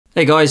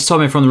Hey guys, Tom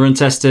here from the Run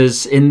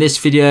Testers. In this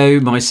video,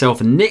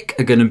 myself and Nick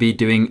are going to be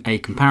doing a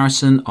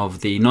comparison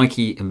of the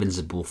Nike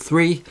Invincible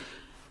 3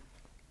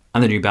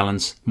 and the New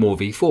Balance More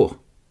V4.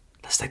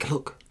 Let's take a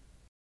look.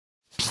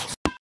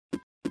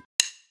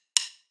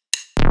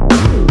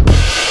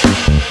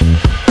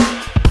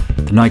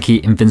 The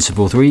Nike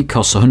Invincible 3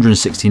 costs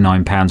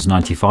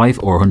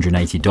 £169.95 or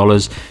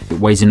 $180. It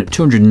weighs in at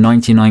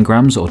 299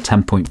 grams or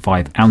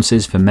 10.5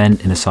 ounces for men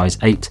in a size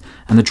 8,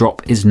 and the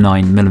drop is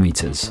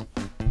 9mm.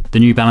 The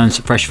New Balance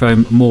Fresh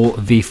Foam More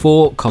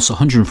V4 costs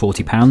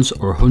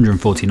 £140 or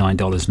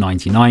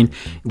 $149.99.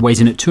 It weighs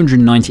in at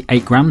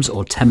 298 grams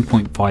or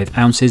 10.5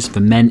 ounces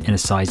for men in a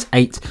size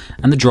 8,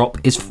 and the drop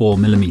is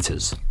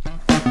 4mm.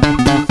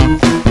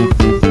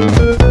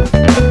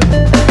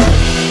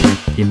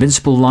 The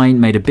Invincible line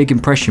made a big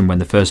impression when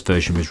the first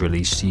version was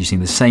released, using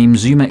the same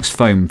ZoomX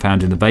foam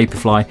found in the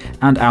Vaporfly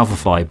and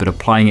Alphalfy, but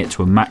applying it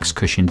to a max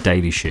cushion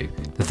daily shoe.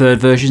 The third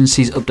version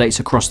sees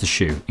updates across the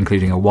shoe,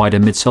 including a wider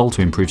midsole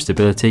to improve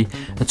stability,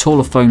 a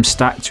taller foam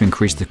stack to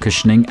increase the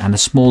cushioning, and a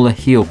smaller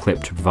heel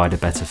clip to provide a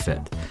better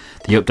fit.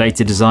 The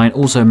updated design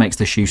also makes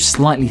the shoe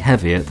slightly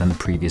heavier than the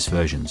previous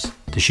versions.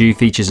 The shoe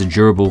features a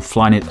durable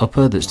fly-knit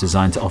upper that's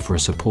designed to offer a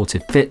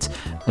supportive fit,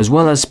 as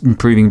well as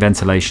improving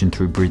ventilation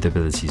through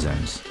breathability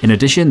zones. In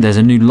addition, there's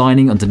a new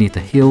lining underneath the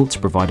heel to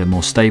provide a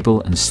more stable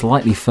and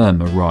slightly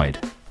firmer ride.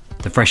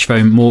 The Fresh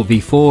Foam More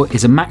V4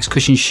 is a max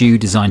cushion shoe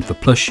designed for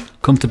plush,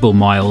 comfortable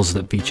miles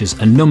that features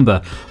a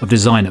number of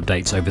design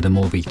updates over the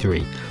More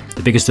V3.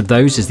 The biggest of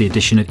those is the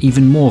addition of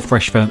even more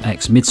Fresh Foam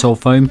X midsole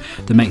foam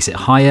that makes it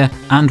higher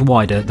and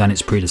wider than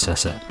its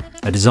predecessor,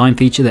 a design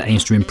feature that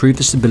aims to improve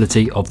the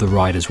stability of the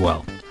ride as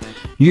well.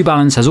 New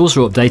Balance has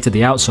also updated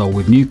the outsole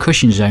with new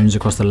cushion zones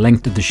across the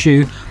length of the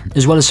shoe,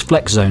 as well as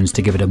flex zones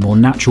to give it a more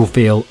natural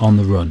feel on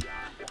the run.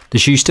 The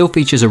shoe still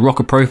features a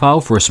rocker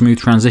profile for a smooth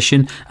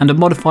transition and a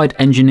modified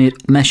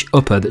engineered mesh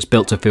upper that's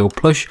built to feel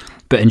plush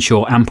but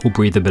ensure ample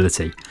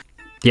breathability.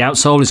 The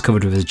outsole is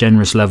covered with a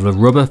generous level of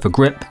rubber for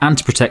grip and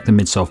to protect the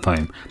midsole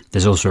foam.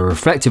 There's also a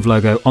reflective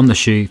logo on the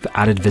shoe for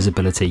added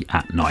visibility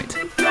at night.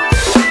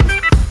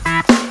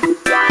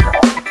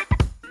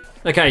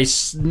 Okay,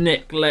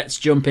 Nick, let's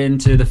jump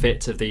into the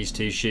fit of these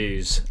two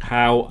shoes.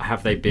 How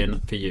have they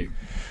been for you?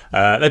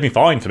 They've been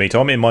fine for me,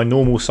 Tom. In my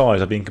normal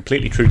size, I've been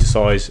completely true to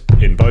size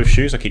in both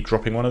shoes. I keep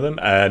dropping one of them.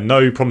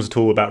 No problems at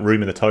all about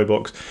room in the toe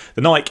box.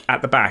 The Nike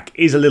at the back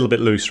is a little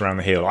bit loose around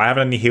the heel. I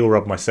haven't any heel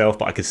rub myself,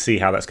 but I could see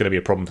how that's going to be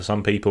a problem for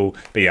some people.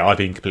 But yeah, I've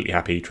been completely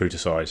happy, true to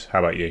size. How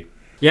about you?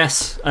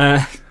 Yes,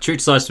 true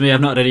to size to me.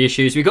 I've not had any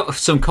issues. We got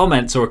some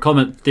comments, or a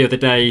comment the other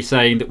day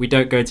saying that we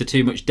don't go into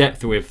too much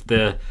depth with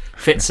the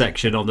fit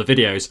section on the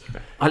videos.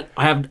 I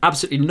have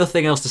absolutely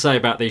nothing else to say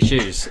about these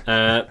shoes.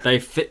 They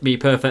fit me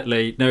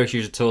perfectly, no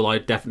issues at all. I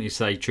definitely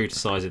say true to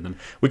size in them.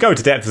 We go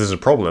into depth as a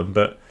problem,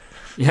 but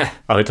yeah,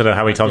 I don't know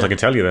how many times I can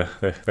tell you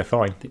they're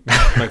fine.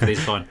 Both of these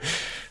are fine.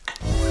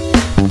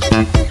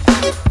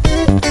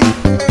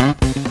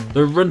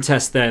 The run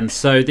test then.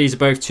 So these are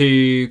both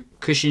two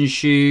cushion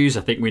shoes.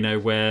 I think we know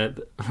where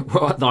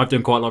I've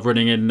done quite a lot of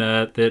running in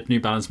the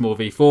New Balance More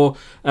V4.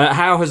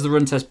 How has the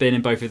run test been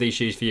in both of these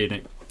shoes for you,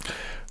 Nick?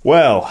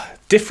 Well,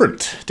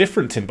 different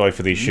in both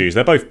of these shoes.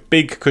 They're both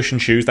big cushion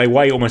shoes. They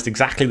weigh almost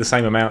exactly the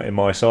same amount in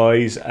my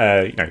size.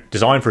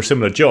 Designed for a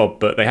similar job,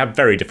 but they have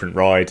very different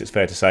rides. It's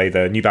fair to say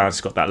the New Balance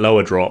has got that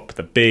lower drop,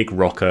 the big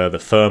rocker, the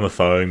firmer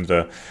foam,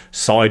 the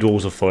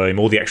sidewalls of foam,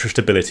 all the extra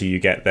stability you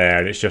get there,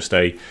 and it's just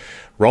a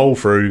roll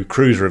through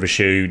cruiser of a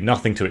shoe.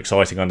 Nothing too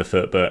exciting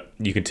underfoot, but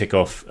you can tick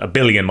off 1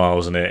 billion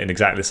miles in it in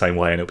exactly the same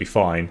way, and it'll be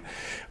fine.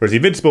 Whereas the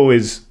Invincible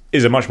is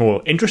a much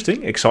more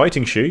interesting,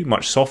 exciting shoe,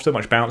 much softer,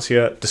 much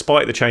bouncier.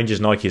 Despite the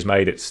changes Nike has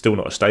made, it's still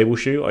not a stable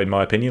shoe, in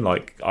my opinion.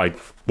 Like, I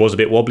was a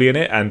bit wobbly in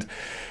it, and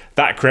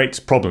that creates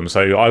problems.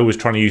 So I was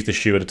trying to use this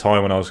shoe at a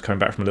time when I was coming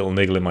back from a little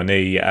niggle in my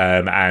knee,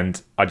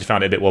 and I just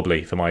found it a bit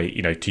wobbly for my,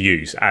 to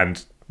use.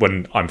 And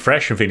when I'm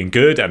fresh and feeling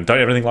good and don't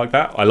have anything like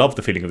that, I love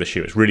the feeling of the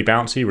shoe. It's really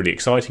bouncy, really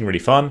exciting, really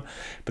fun.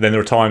 But then there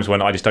are times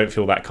when I just don't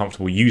feel that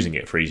comfortable using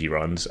it for easy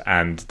runs,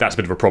 and that's a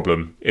bit of a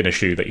problem in a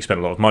shoe that you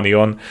spend a lot of money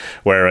on.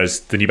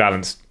 Whereas the New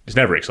Balance is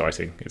never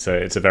exciting. It's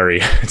a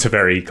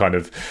very kind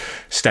of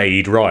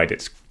staid ride.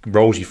 It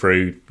rolls you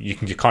through. You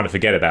can kind of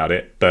forget about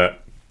it, but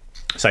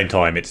at the same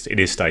time, it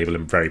is stable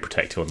and very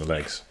protective on the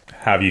legs.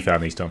 How have you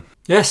found these, Tom?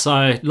 Yes,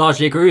 I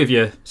largely agree with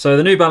you. So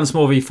the New Balance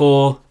More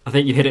V4, I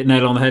think you hit it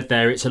nail on the head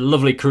there. It's a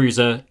lovely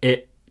cruiser.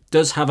 It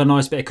does have a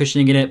nice bit of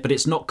cushioning in it, but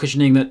it's not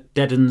cushioning that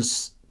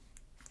deadens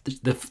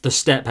the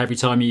step every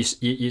time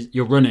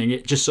you're running.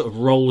 It just sort of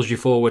rolls you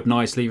forward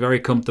nicely, very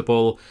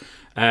comfortable.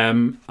 I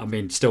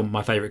mean, still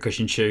my favourite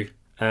cushion shoe.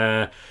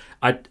 You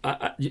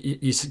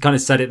kind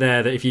of said it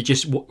there, that if you're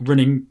just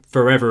running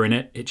forever in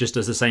it, it just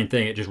does the same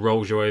thing. It just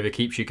rolls you over,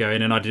 keeps you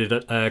going. And I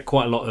did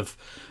quite a lot of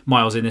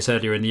miles in this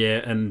earlier in the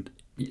year, and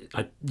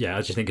I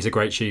just think it's a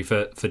great shoe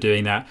for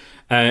doing that.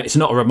 It's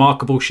not a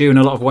remarkable shoe in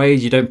a lot of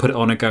ways. You don't put it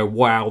on and go,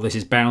 wow, this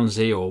is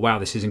bouncy, or wow,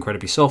 this is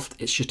incredibly soft.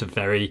 It's just a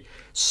very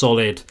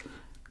solid,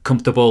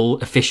 comfortable,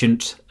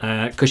 efficient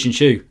cushion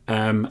shoe,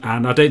 and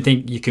I don't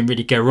think you can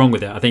really go wrong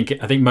with it. I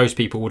think most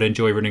people would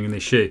enjoy running in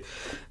this shoe.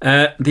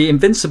 The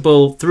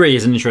Invincible 3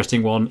 is an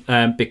interesting one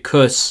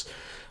because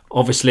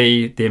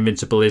obviously the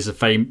Invincible is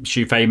a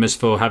shoe famous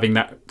for having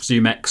that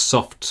ZoomX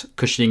soft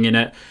cushioning in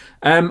it.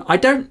 I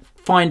don't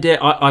find it,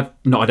 I've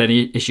not had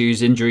any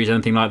issues, injuries,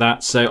 anything like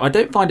that, so I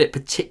don't find it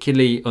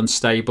particularly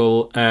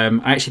unstable. I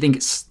actually think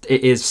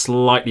it is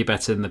slightly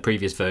better than the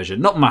previous version,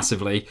 not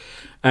massively,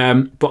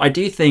 but I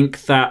do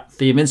think that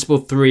the Invincible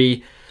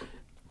 3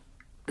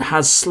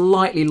 has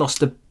slightly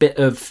lost a bit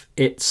of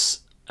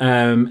its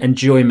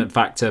enjoyment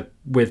factor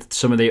with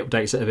some of the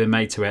updates that have been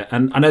made to it.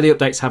 And I know the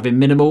updates have been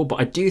minimal, but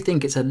I do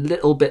think it's a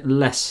little bit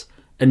less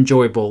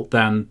enjoyable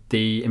than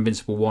the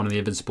Invincible 1 and the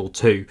Invincible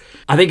 2.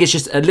 I think it's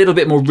just a little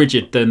bit more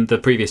rigid than the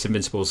previous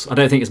Invincibles. I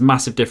don't think it's a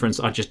massive difference,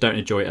 I just don't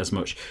enjoy it as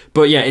much.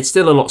 But yeah, it's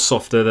still a lot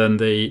softer than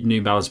the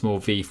New Balance More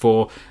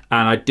V4,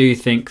 and I do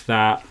think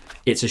that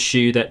it's a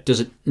shoe that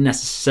doesn't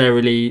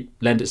necessarily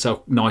lend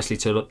itself nicely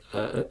to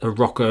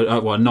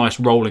a nice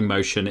rolling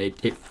motion.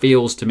 It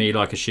feels to me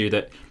like a shoe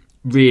that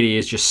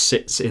really just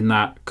sits in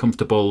that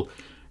comfortable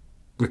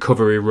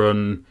recovery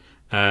run,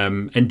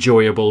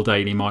 enjoyable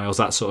daily miles,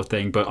 that sort of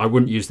thing. But I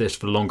wouldn't use this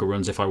for longer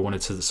runs if I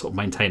wanted to sort of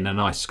maintain a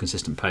nice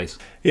consistent pace.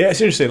 Yeah, it's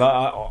interesting.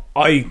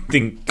 I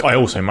think I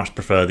also much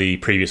prefer the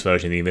previous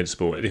version of the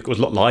Invincible. It was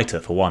a lot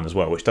lighter for one as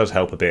well, which does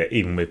help a bit,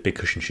 even with big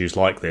cushion shoes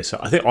like this.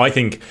 I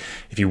think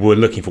if you were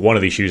looking for one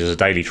of these shoes as a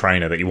daily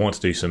trainer that you want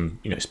to do some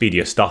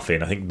speedier stuff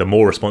in, I think the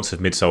more responsive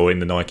midsole in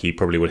the Nike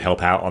probably would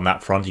help out on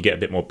that front. You get a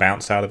bit more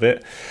bounce out of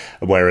it.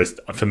 Whereas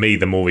for me,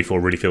 the More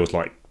V4 really feels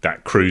like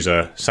that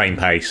cruiser, same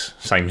pace,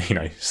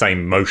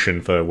 same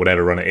motion for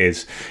whatever run it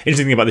is.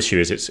 Interesting thing about this shoe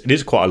is it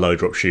is quite a low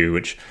drop shoe,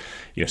 which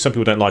some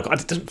people don't like.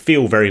 It doesn't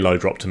feel very low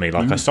drop to me.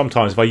 Like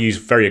sometimes if I use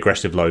very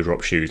aggressive low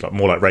drop shoes, like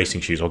more like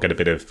racing shoes, I'll get a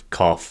bit of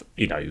calf,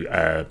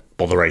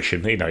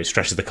 botheration. It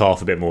stretches the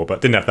calf a bit more.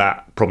 But didn't have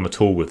that problem at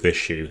all with this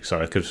shoe, so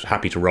I was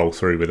happy to roll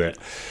through with it.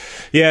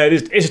 Yeah,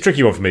 it's a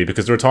tricky one for me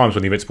because there are times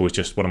when the Invincible is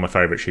just one of my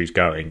favourite shoes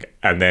going,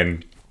 and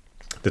then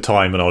the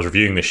time when I was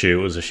reviewing this shoe,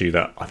 it was a shoe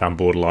that I found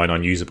borderline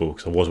unusable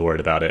because I was worried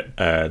about it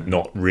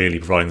not really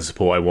providing the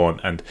support I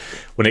want. And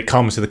when it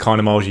comes to the kind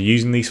of miles you're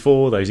using these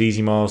for, those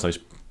easy miles, those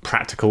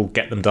practical,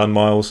 get them done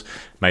miles,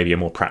 maybe a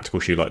more practical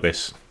shoe like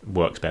this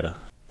works better.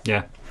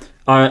 Yeah.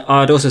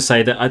 I'd also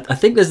say that I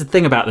think there's a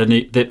thing about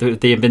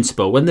the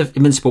Invincible. When the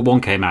Invincible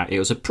 1 came out, it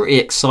was a pretty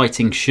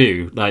exciting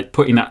shoe. Like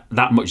putting that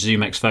much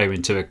ZoomX foam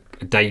into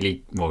a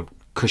daily,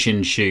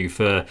 cushion shoe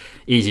for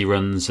easy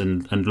runs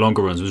and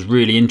longer runs was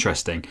really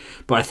interesting.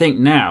 But I think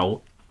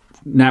now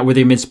with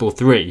the Invincible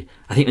 3,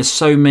 I think there's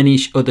so many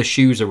other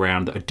shoes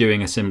around that are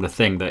doing a similar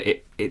thing that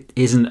it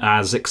isn't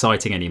as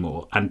exciting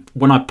anymore. And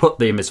when I put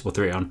the Invincible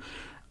 3 on,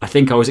 I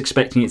think I was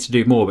expecting it to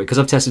do more, because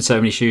I've tested so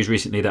many shoes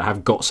recently that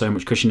have got so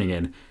much cushioning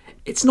in.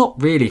 It's not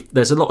really,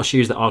 there's a lot of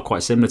shoes that are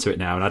quite similar to it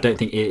now, and I don't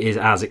think it is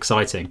as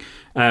exciting.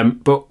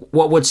 But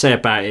what I would say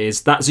about it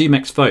is that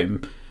ZoomX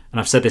foam,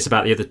 and I've said this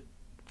about the other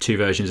two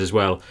versions as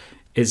well,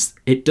 is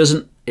it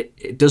doesn't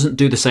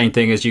do the same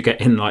thing as you get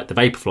in like the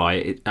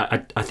Vaporfly.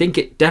 I think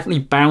it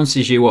definitely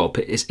bounces you up.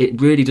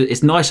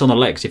 It's nice on the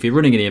legs. If you're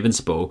running in the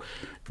Invincible,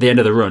 at the end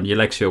of the run, your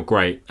legs feel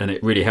great and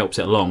it really helps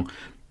it along.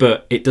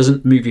 But it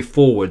doesn't move you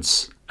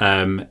forwards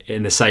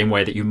in the same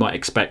way that you might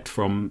expect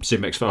from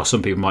ZoomX, or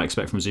some people might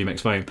expect from ZoomX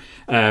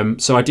foam.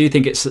 So I do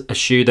think it's a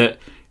shoe that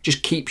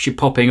just keeps you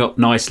popping up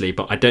nicely,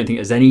 but I don't think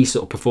there's any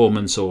sort of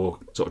performance or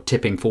sort of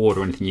tipping forward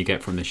or anything you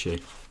get from this shoe.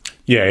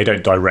 Yeah, you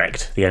don't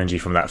direct the energy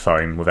from that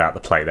foam without the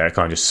plate there. It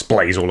kind of just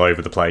splays all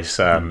over the place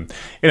in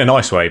a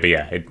nice way, but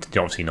yeah, it's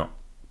obviously not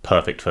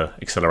perfect for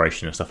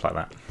acceleration and stuff like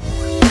that.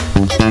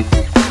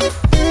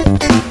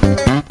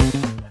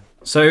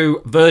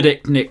 So,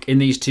 verdict, Nick, in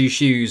these two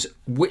shoes,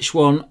 which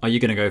one are you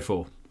going to go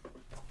for?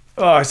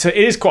 So it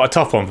is quite a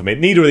tough one for me.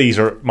 Neither of these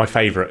are my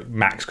favourite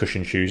max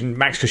cushion shoes, and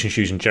max cushion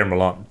shoes in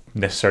general aren't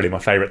necessarily my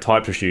favourite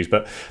types of shoes,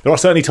 but there are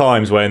certainly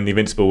times when the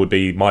Invincible would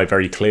be my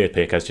very clear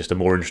pick as just a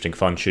more interesting,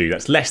 fun shoe.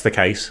 That's less the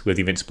case with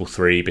the Invincible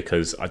 3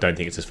 because I don't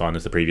think it's as fun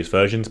as the previous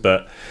versions,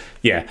 but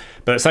yeah.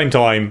 But at the same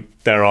time,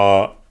 there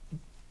are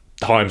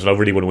times when I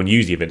really want to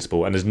use the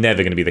Invincible, and there's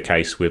never going to be the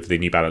case with the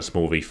New Balance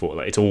Small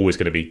V4. It's always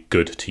going to be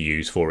good to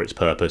use for its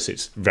purpose.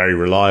 It's a very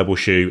reliable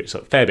shoe. It's a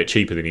fair bit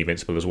cheaper than the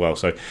Invincible as well.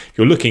 So if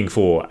you're looking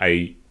for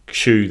a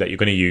shoe that you're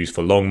going to use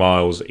for long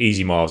miles,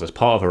 easy miles as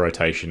part of a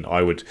rotation,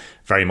 I would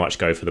very much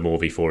go for the More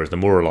V4 as the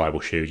more reliable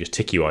shoe. Just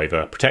tick you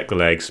over, protect the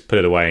legs, put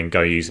it away and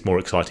go use more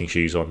exciting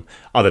shoes on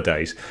other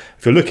days.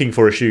 If you're looking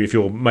for a shoe, if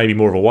you're maybe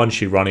more of a one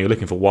shoe runner, you're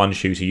looking for one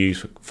shoe to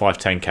use for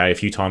 5-10k a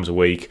few times a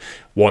week,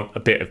 want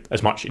a bit of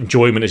as much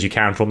enjoyment as you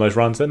can from those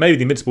runs, then maybe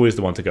the Invincible is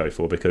the one to go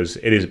for, because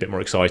it is a bit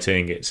more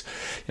exciting. It's,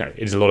 it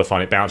is a lot of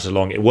fun. It bounces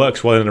along. It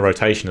works well in a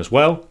rotation as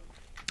well.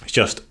 It's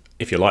just,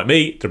 if you're like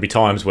me, there'll be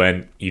times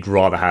when you'd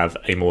rather have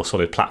a more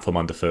solid platform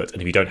underfoot,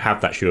 and if you don't have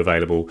that shoe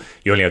available,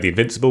 you only have the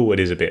Invincible. It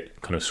is a bit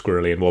kind of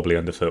squirrely and wobbly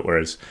underfoot,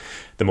 whereas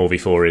the More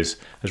V4 is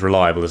as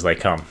reliable as they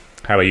come.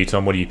 How about you,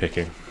 Tom? What are you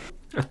picking?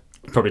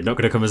 probably not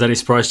going to come as any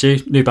surprise to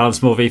you. New Balance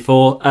Small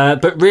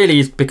V4. But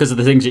really, because of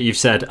the things that you've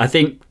said, I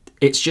think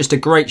it's just a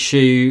great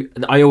shoe.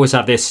 I always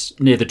have this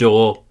near the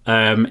door.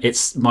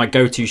 It's my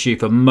go-to shoe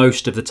for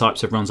most of the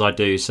types of runs I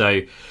do.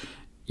 So,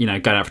 you know,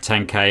 going out for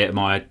 10K at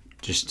my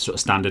just sort of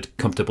standard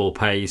comfortable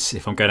pace.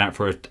 If I'm going out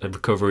for a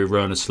recovery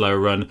run, a slow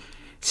run,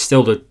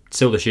 still the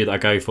shoe that I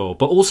go for.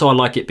 But also I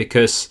like it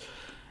because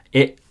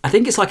I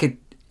think it's like it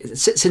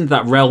sits into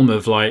that realm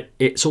of like,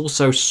 it's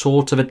also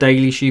sort of a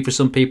daily shoe for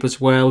some people as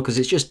well, because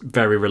it's just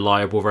very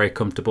reliable, very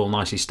comfortable,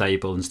 nicely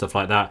stable and stuff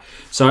like that.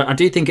 So I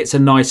do think it's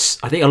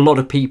I think a lot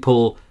of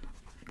people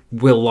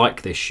will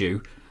like this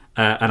shoe.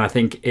 And I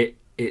think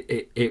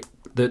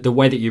the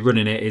way that you run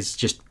in it is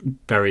just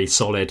very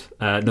solid.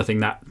 Nothing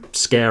that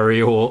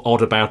scary or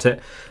odd about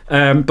it.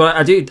 But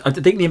I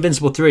think the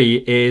Invincible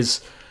 3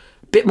 is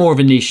a bit more of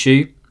a niche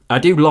shoe. I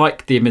do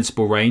like the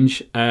Invincible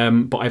range,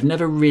 but I've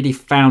never really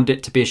found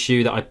it to be a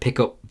shoe that I pick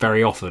up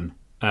very often,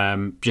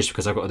 just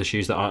because I've got other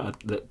shoes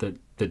that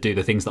do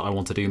the things that I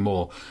want to do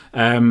more.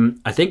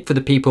 I think for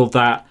the people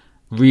that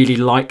really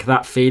like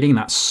that feeling,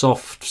 that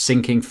soft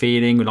sinking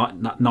feeling,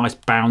 like that nice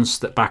bounce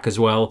back as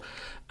well,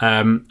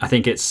 I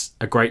think it's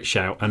a great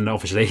shout. And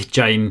obviously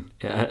Jane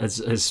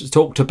has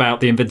talked about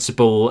the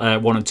Invincible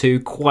 1 and 2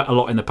 quite a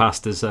lot in the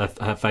past as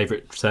her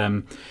favourite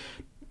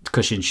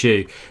cushion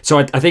shoe. So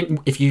I think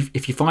if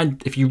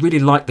you really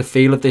like the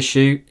feel of this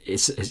shoe,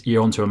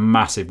 you're onto a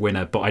massive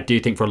winner. But I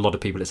do think for a lot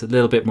of people it's a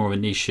little bit more of a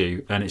niche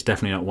shoe, and it's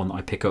definitely not one that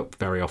I pick up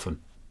very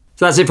often.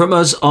 So that's it from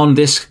us on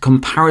this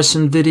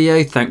comparison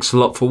video. Thanks a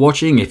lot for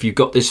watching. If you've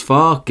got this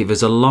far, give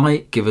us a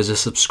like, give us a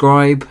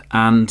subscribe,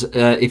 and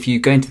if you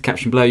go into the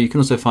caption below, you can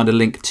also find a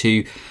link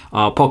to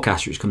our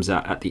podcast, which comes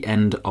out at the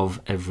end of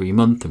every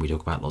month, and we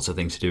talk about lots of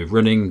things to do with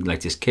running,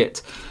 latest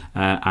kit,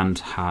 and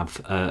have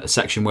a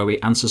section where we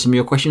answer some of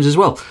your questions as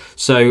well.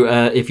 So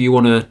if you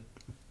want a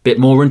bit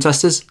more run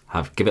testers,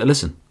 give it a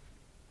listen.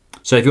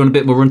 So if you want a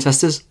bit more run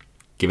testers,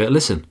 give it a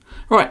listen.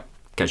 All right,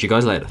 catch you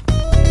guys later.